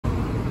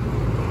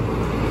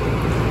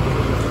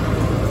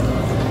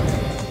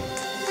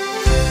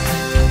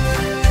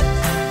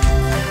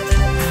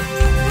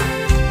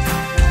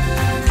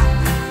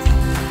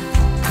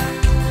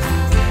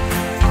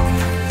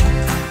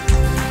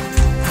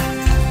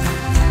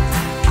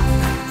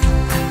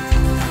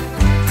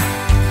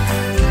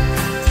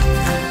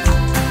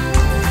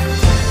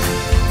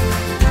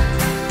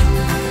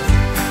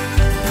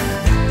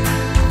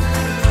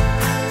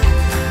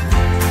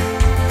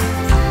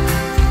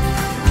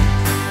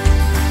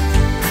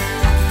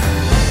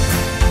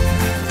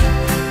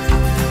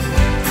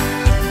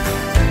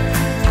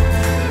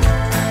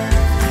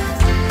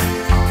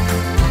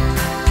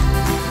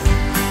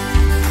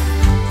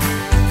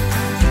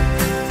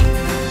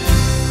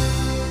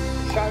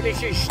know,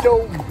 this is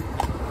Storm.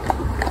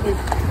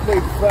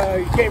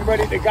 He's getting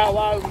ready to go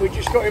home. We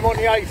just got him on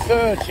the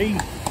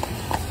A30.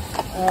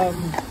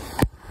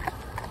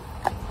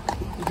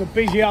 It's a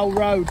busy old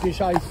road, this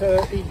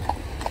A30,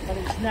 and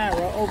it's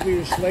narrow,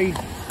 obviously.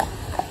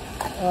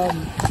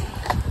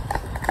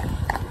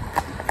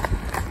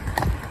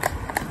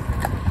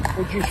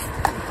 We're just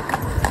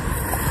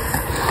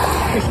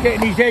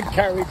getting his head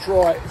carriage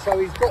right. So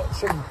he's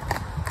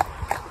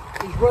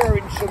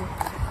wearing some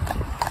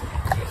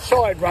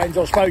side reins,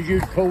 I suppose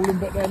you'd call them,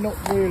 but they're not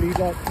really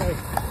like,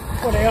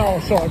 well, they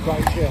are side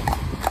reins, yeah.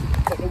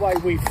 But the way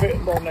we fit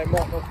them on, they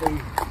might not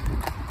be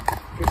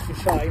just the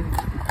same.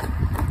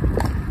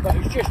 But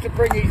it's just to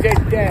bring his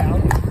head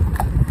down.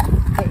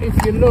 But if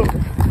you look,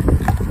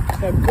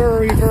 they're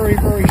very, very,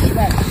 very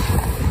slack.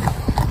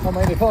 I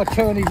mean, if I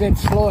turn his head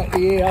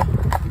slightly here,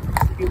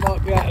 you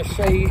might be able to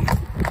see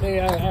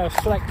how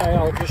slack they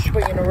are, just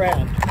swinging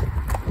around.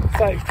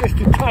 So it's just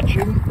to touch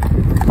him.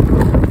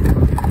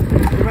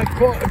 We've had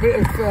quite a bit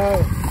of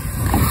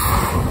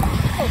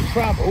not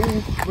trouble,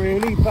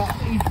 really, but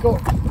he's got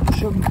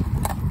some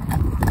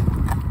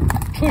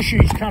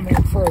tushes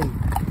coming through,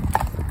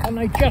 and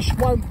they just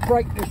won't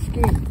break the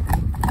skin.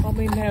 I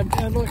mean,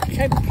 they're like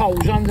tent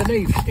poles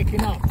underneath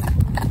sticking up.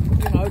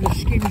 You know, the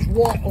skin's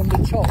white on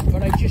the top,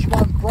 and they just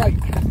won't break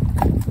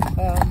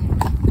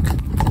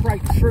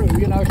through.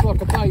 You know, it's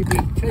like a baby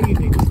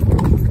teething.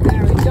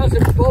 Now, it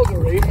doesn't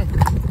bother him,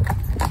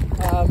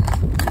 I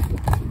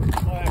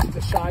have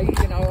to say.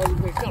 You know,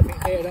 there's nothing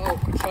there that I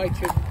could say to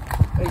him,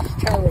 he's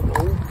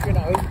terrible, you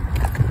know.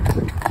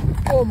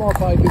 Oh, my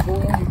baby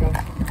boy, on you go.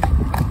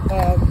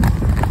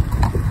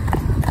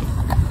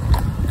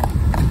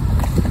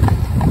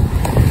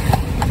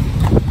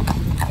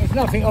 There's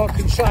nothing I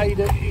can say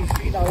that he's,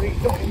 you know,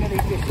 he's not in any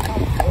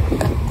discomfort.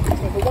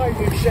 But the way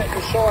we've set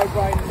the side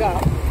reins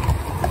up,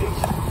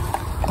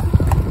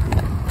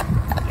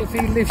 if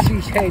he lifts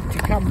his head to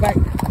come back,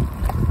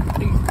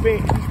 he's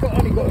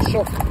only got a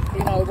soft,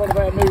 you know, one of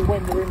our new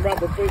windering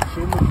rubber bits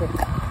in, which are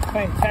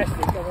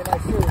fantastic. I mean, they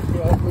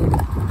seriously are good.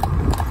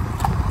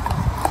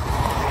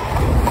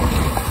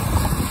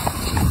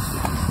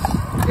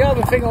 The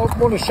other thing I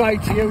want to say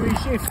to you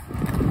is, if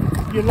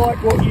you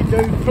like what you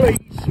do, please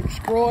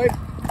subscribe,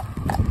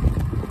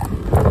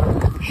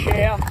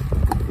 share,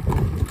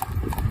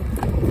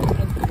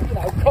 and, you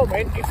know,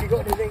 comment if you've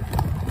got anything,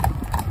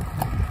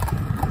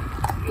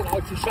 you know,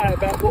 to say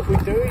about what we're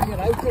doing, you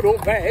know, good or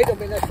bad. I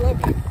mean, that's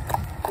lovely.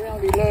 We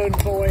only learn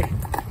by, you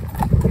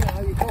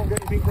know, you can't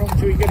get anything wrong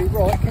till you get it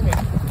right, can you?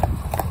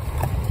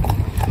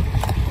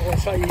 I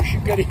say you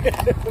should get it,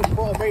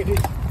 what I mean is,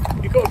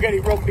 you've got to get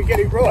it wrong to get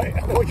it right,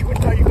 otherwise you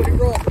wouldn't know you got it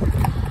right.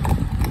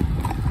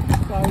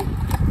 So,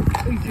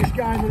 he's just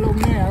going along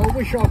now. I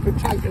wish I could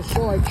take a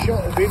side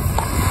shot of him,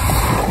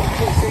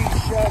 because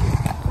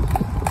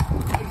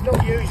he's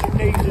not using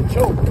these at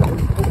all.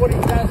 But what he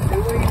does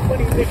do, when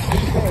he lifts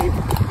his head,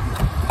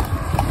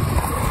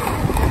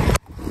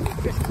 it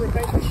just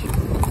prevents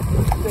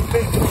the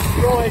bit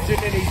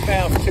rising in his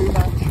mouth too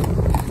much.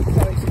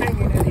 So it's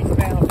hanging in his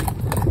mouth.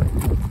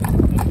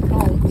 I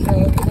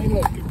mean,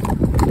 look,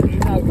 you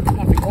know,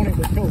 nothing on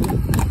him at all.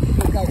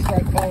 He'll go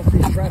straight past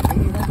this traffic,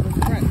 you're not going to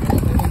crack,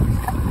 aren't they?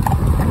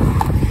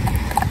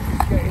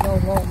 He's getting on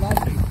like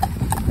lovely.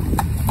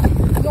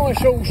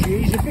 Nice horse,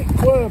 he's a bit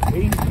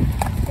quirky, a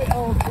bit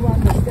hard to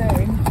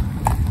understand.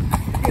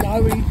 You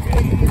know,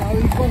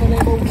 he's one of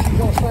them horses,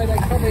 I say, they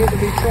come here to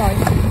be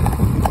trained.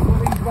 Well,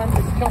 he's one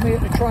that's come here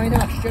to train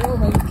us, do you know what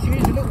I mean? Because he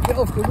is a little bit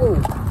off the wall.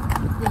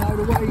 You know,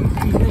 the way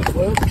his head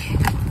works,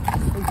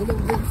 he's a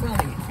little bit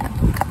funny.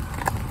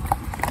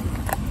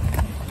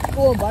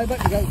 Go on, babe,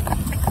 back you go.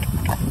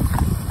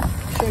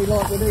 See,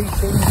 like with these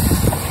things,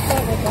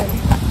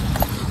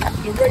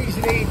 the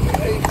reason he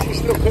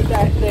just look at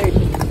that then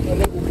a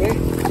little bit,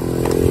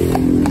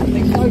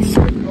 there's no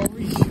slip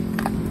lorries.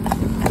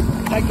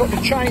 They've got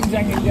the chains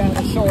hanging down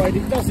the side.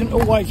 It doesn't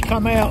always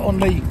come out on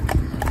the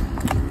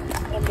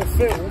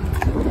film,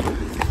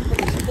 but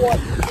it's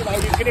quite, you know,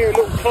 you can hear a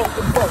little clonk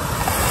and bonk.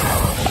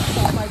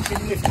 That makes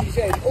him lift his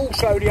head.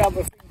 Also, the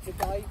other thing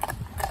today,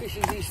 this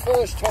is his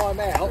first time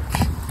out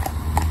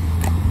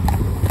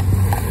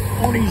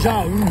on his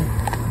own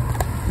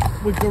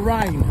with the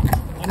rain,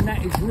 and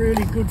that is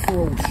really good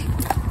for us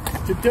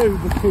to do,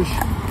 because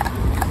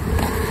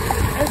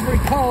every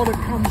car that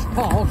comes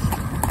past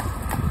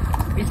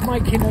is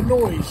making a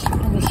noise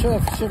on the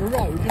surface of the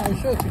road, you know,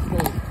 surface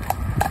noise,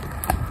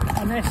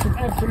 and that's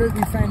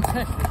absolutely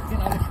fantastic, you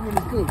know, that's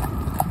really good.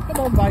 Come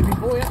on, baby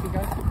boy, up you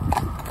go.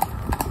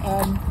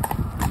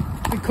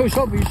 Because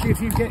obviously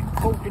if you get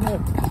caught in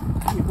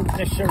you wouldn't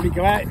necessarily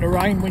go out in the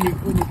rain when you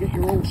get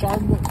your horse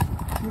home, but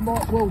you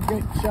might well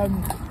get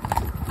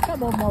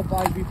come on, my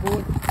baby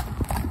boy,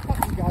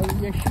 up you go.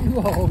 Yes you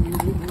are, you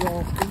little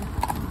rascal.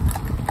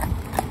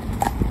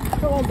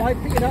 Come on, babe,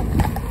 pick it up.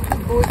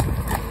 Good boy.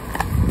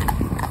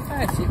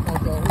 That's it, my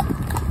darling.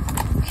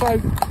 So,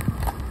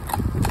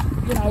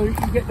 you know,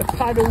 you get the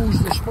puddles,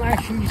 the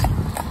splashes,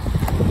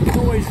 the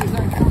noise as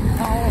they come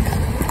past.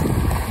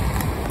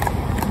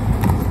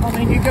 I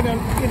mean, you're gonna,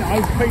 you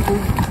know, people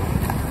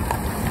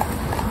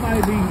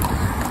maybe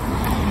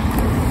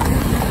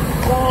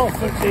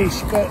laugh at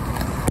this, but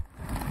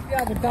the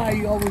other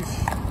day I was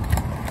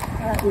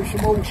out with some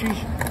horses,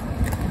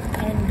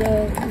 and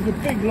there was a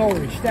big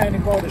lorry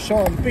standing by the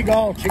side, a big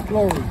Arctic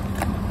lorry,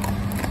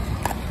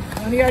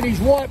 and he had his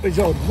wipers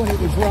on when it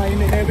was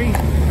raining heavy,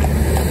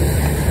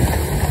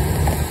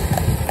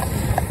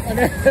 and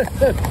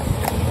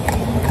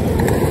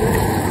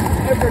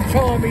every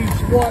time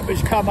his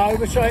wipers come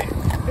over, so it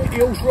hit the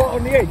horse right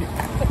on the head.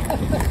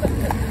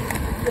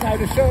 You know,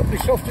 the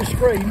softer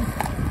screen,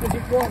 as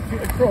it wiped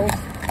it across,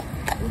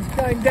 it was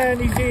going down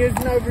his ears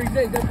and over his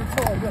head every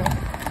time. Right?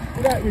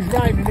 Although it was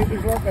raining, it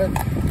was like every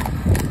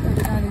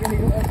now and again he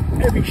got a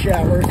heavy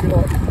shower, if you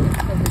like,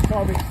 every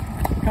time it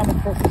come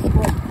across the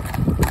screen.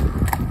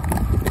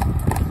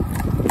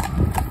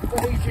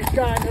 But he's just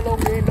going along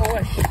there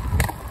nice.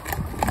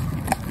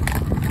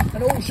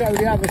 And also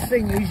the other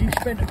thing is he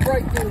spent a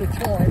great deal of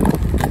time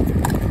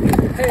in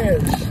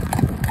repairs.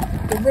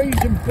 The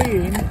reason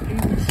being, he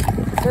was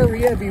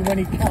very heavy when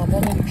he came, I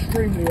mean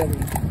extremely heavy.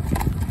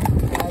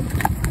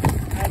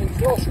 And he's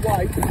lost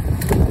weight,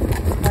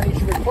 and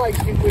he's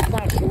replaced it with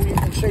muscle. You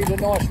can see the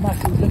nice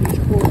muscles in his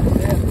quarters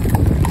there.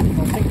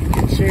 I think you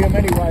can see them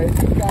anyway as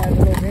he's going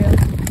along here.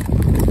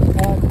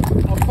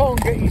 I can't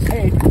get his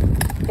head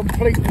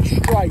completely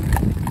straight.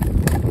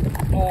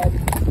 I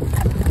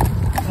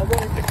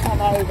want him to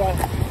come over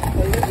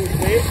a little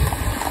bit,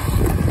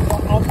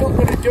 but I'm not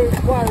going to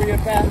worry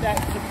about that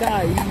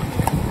today.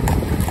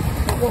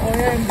 But what I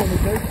am going to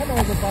do, come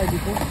over baby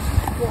boy,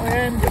 what I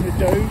am going to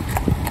do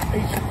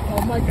is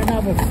I'll make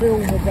another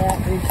film about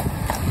this.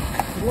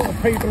 A lot of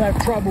people have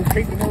trouble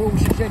keeping their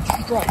horse's head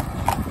straight.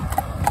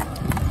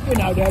 You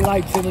know, they're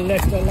laid to the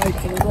left, they're laid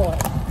to the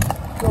right.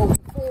 Well,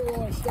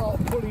 before I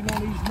start pulling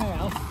on his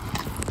mouth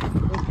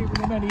or giving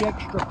him any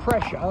extra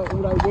pressure,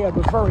 although we have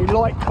a very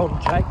light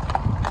contact,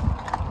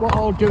 what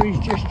I'll do is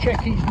just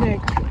check his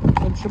neck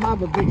and some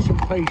other bits and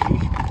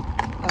pieces.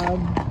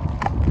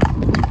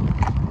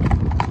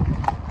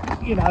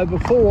 You know,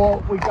 before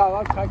we go,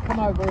 okay, come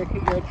over here,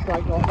 keep your head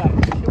straight like that.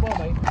 You see what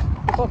I mean?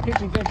 If I keep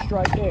his head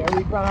straight there,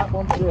 he'd run up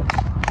onto the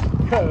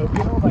curb,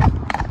 you know what I mean?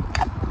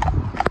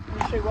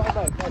 You see what I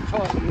mean? How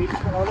tight he is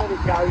when I let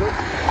it go, look.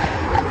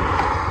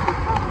 He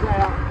comes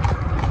out.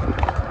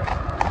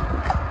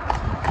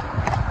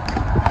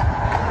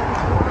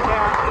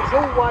 Now, he's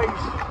always,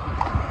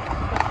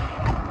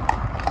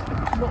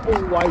 not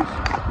always,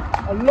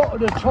 a lot of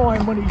the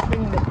time when he's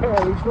been in the pair,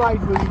 he's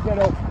laid with his head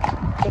off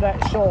to that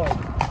side.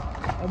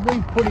 And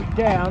we've put it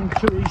down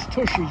to his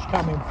tushies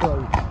coming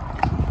through.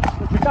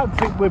 Which I don't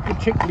think we're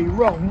particularly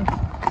wrong,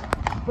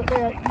 but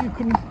there you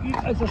can,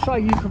 as I say,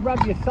 you can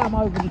rub your thumb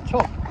over the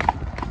top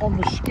on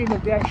the skin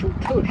of the actual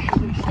tush,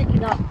 and it's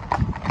sticking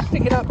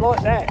up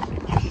like that,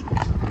 just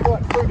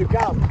right through the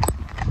gum.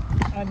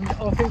 And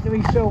I think to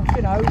myself,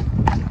 you know,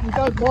 you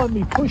don't mind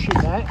me pushing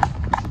that,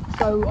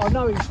 so I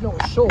know it's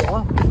not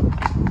sore,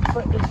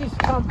 but the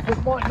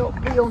discomfort might not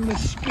be on the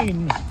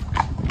skin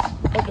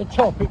at the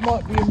top, it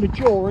might be in the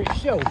jaw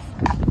itself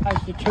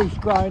as the tooth's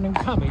growing and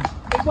coming.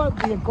 It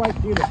won't be a great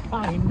deal of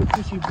pain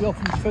because he'd be off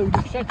his food,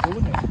 etc.,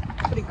 wouldn't it?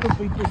 But it could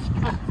be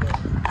discomfort.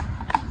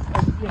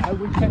 And, you know,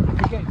 we tend to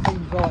forget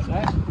things like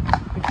that.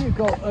 If you've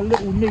got a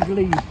little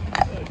niggly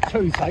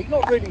toothache,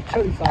 not really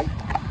toothache,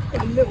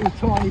 but a little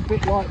tiny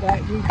bit like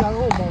that, you go,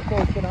 oh my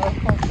God, you know, I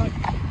can't take it.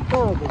 It's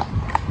horrible.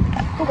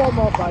 Come on,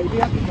 my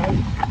baby, up you go.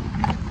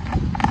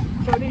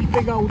 So these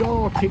big old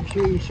Arctics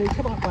here, you see,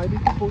 come on, baby,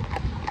 people,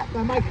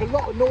 they make a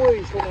lot of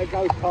noise when they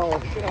go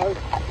past, you know,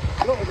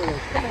 a lot of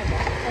noise. Come on,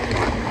 mate.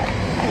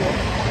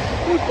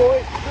 Good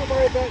boy, don't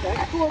worry about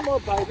that. Come on, my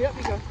baby, up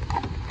you go.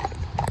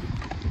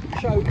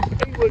 So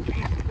he would,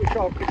 which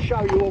I could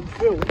show you on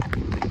film,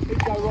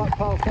 he'd go right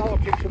past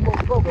Arctics and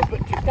not bother.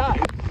 But today,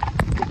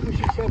 because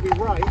it's heavy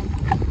rain,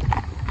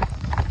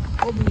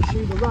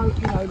 obviously the road,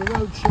 you know, the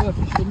road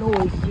surface, the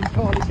noise is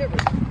entirely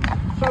different.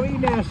 So he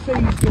now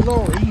sees the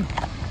lorry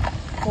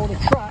or the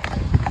truck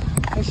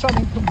as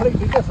something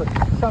completely different,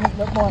 something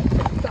that might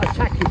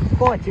attack him,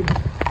 bite him,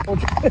 or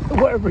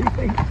whatever he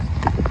thinks.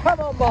 Come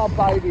on, my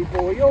baby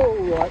boy, you're all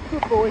right,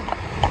 good boy,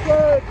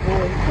 good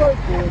boy, good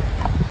boy.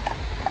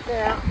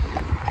 Now,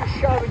 just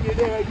showing you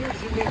there,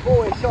 using my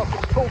voice, I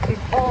can talk him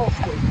past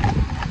him.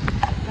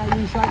 Now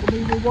you say to me,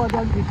 well, why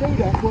don't you do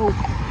that? Well,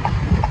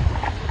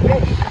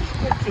 yes, it's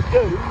good to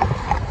do,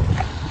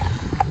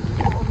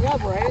 but on the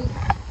other hand,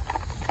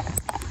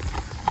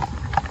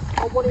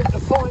 I want him to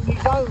find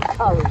his own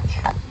courage,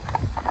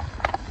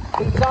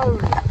 his own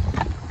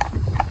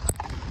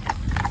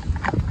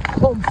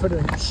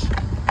confidence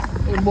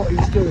in what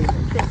he's doing.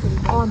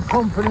 I'm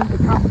confident to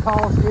come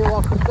past here,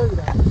 I can do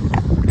that.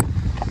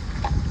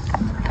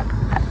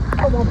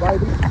 Come on,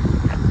 baby.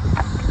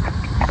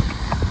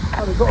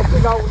 Oh, we've got a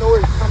big old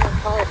noise coming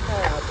past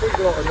now, a big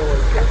lot of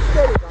noise.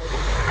 Steady, baby.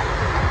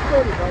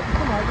 Steady, baby.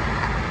 Come on.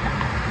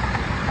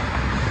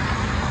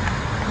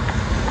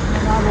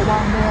 Another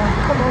one there.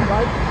 Come on,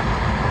 baby.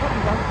 Up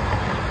you go.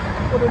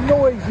 Well, the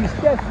noise is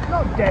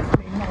not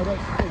deafening, no,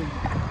 that's silly.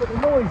 But the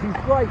noise is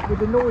great with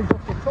the noise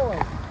off the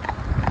tyre.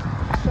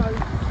 So you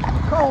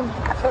can't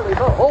tell him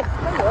off.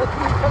 Anyway,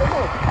 can you tell him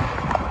off?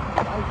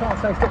 You can't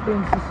say stop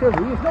being so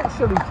silly. It's not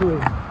silly to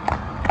him.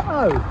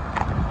 No,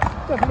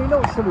 definitely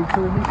not silly to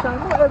him. He's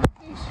saying, whatever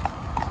it is,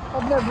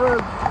 I've never...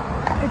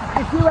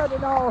 If you had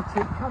an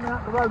Arctic coming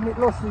out the road and it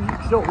lost its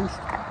exhaust,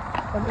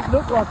 and it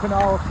looked like an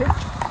Arctic,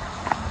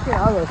 you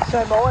know, a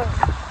semi,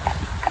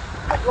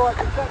 looked like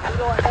exactly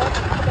like that,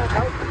 I don't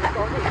know,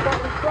 like this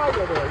fucking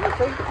trailer there, you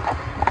see?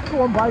 Go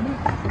on, baby.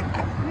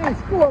 Yes,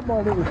 go on, my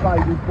little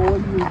baby boy,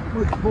 you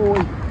good boy.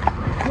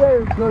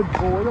 Very good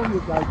boy, on you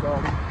go,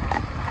 darling.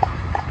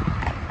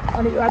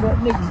 And it had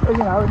an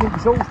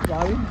exhaust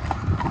going.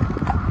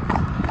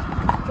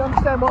 Do you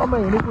understand what I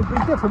mean? It would be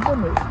different,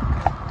 wouldn't it?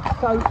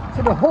 So,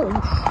 to the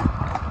horse,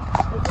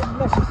 it wouldn't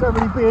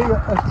necessarily be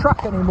a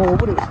truck anymore,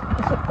 would it?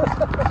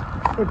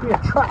 It'd be a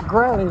truck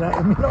growling at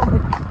him, you know what I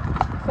mean?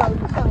 So,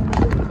 the same as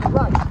in the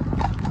rain.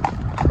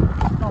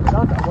 I mean,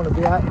 I don't want to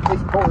be out in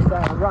this pouring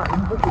down the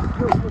rain, but it's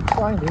still good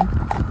training.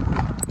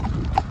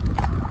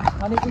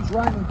 And it is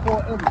raining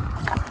quite heavy.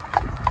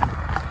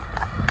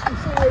 You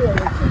see here,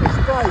 you see the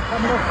spray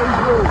coming off these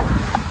walls,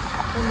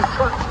 and the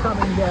truck's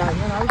coming down,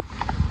 you know?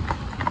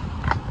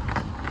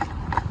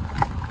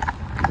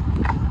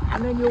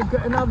 And then you'll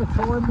get another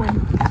time when,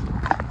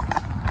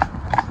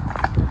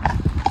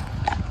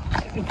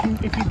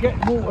 if you get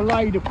water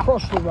laid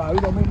across the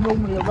road, I mean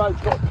normally a road's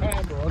got a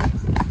camber on it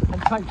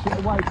and takes it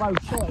away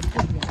both sides,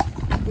 doesn't it?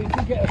 But if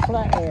you get a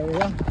flat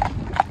area,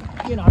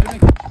 you know, they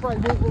can spray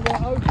water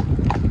right over it.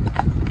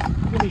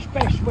 But it's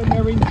best when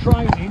they're in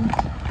training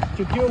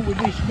to deal with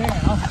this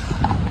now,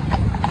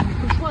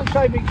 because once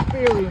they've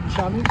experienced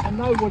something and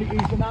know what it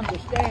is and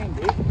understand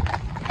it,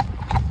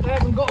 they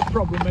haven't got a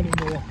problem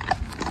anymore.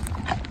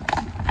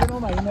 You know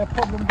what I mean? Their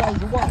problem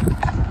goes away.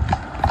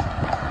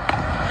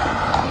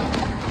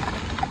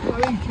 So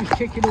he's just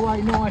ticking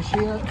away nice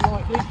here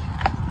like this.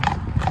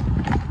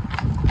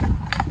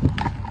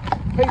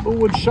 People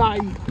would say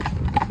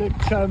that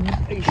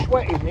he's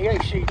sweating.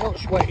 He's not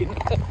sweating.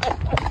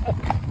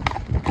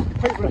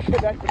 People have said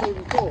that to me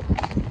before.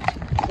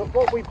 But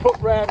what we put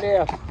round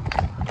their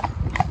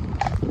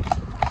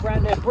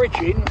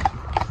bridging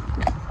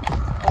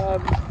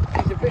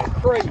is a bit of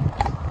cream.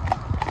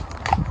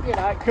 You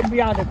know, it can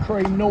be other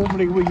cream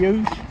normally we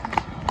use,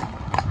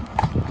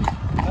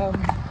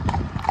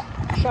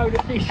 so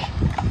that this,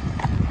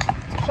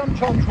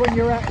 sometimes when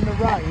you're out in the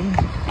rain,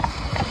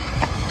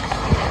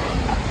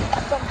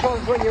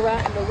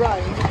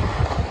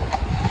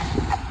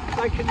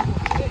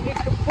 it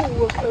can pull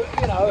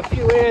you know, a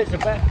few hairs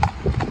about,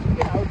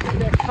 you know,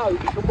 their coat.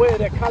 You can wear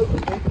their coat a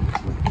bit,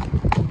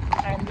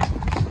 and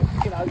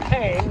you know,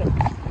 tan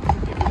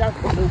if you don't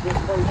put a little bit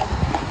of cream on.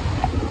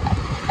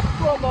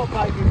 Well, my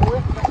baby boy,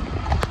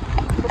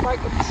 to make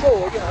them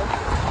sure, you know.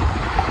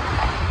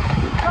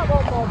 Come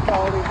on, my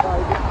darling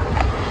baby.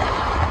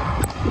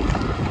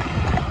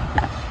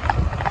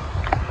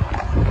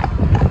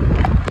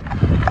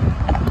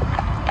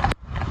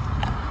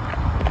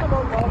 Come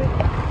on, darling.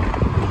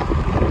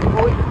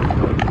 Boy.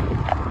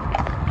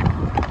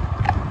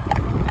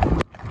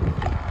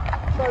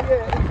 So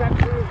yeah, he's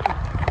absolutely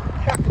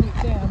chucking it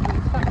down, but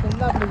it's such a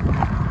lovely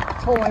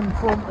time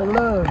for him to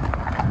learn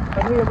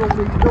and hear all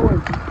these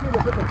noises. If you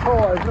look at the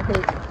tyres, look at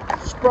it,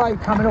 spray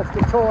coming off the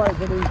tyres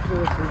of these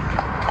vehicles.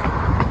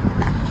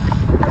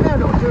 And they're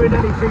not doing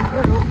anything,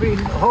 they're not being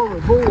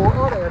horrible,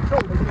 are they at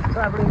all? They're just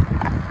travelling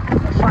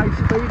at safe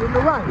speed in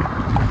the rain.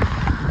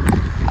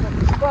 And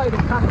the spray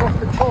that comes off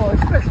the tyres,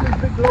 especially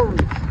big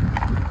lorries.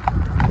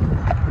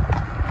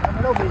 I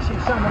mean, obviously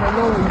some of the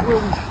lorry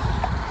wheels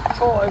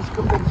tyres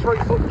can be 3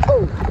 foot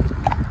tall,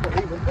 or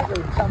even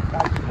bigger in some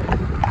cases.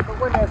 But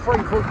when they're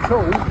 3 foot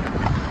tall,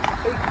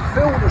 he can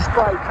feel the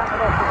spray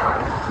coming off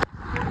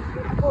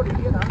his body,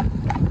 you know.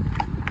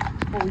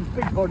 Or his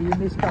big body in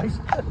this case.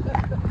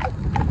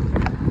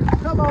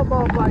 Come on,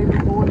 my baby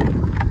boy.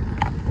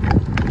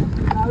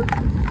 No.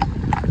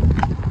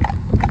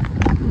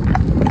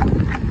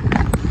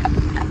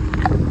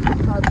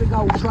 So a big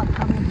old truck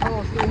coming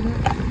past in it.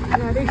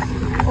 Now this,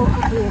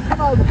 up here,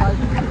 come over,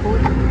 baby. Good boy.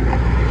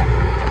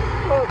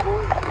 Oh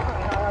boy.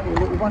 Only a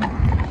little one.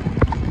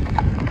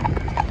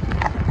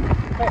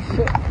 That's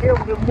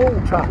Hilden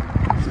water.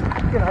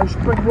 You know,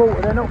 spring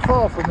water, they're not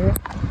far from here.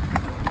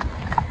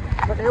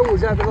 But they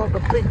always have like a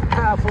big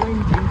powerful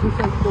engine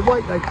because the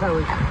weight they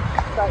carry.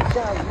 So it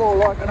sounds more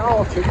like an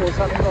Arctic or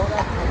something like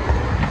that.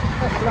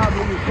 That's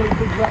lovely, you see a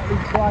big rattly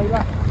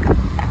trailer.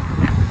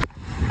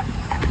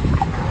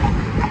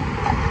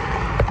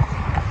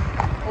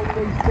 All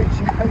these bits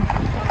and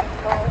pieces coming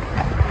apart.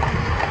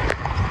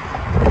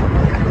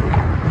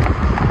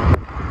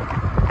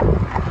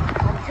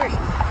 I'm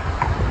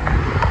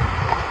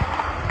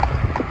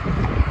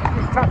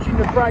just touching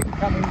the brake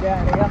coming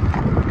down here.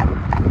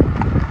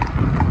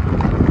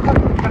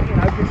 You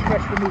know, just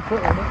resting my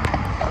foot on it.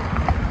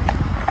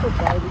 Good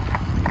baby.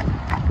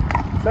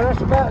 So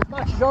that's about as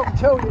much as I can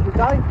tell you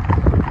today,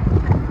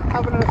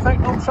 other than the fact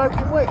I'm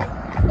soaking wet.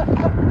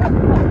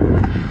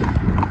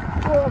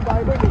 Go on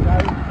baby, here we go.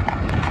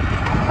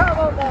 Come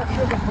on now,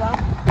 sugar plum.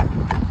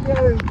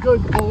 You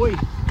good boy.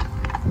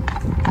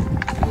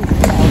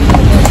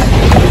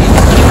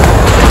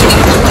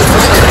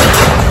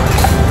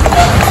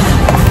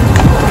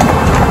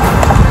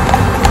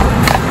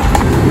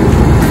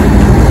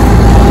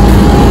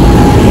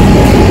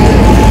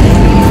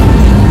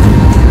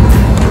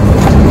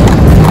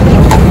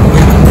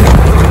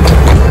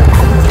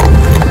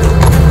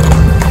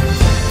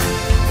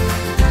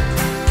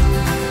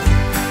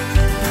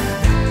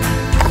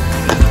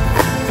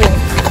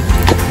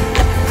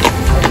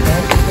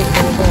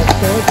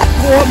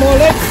 All right,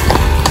 Molly.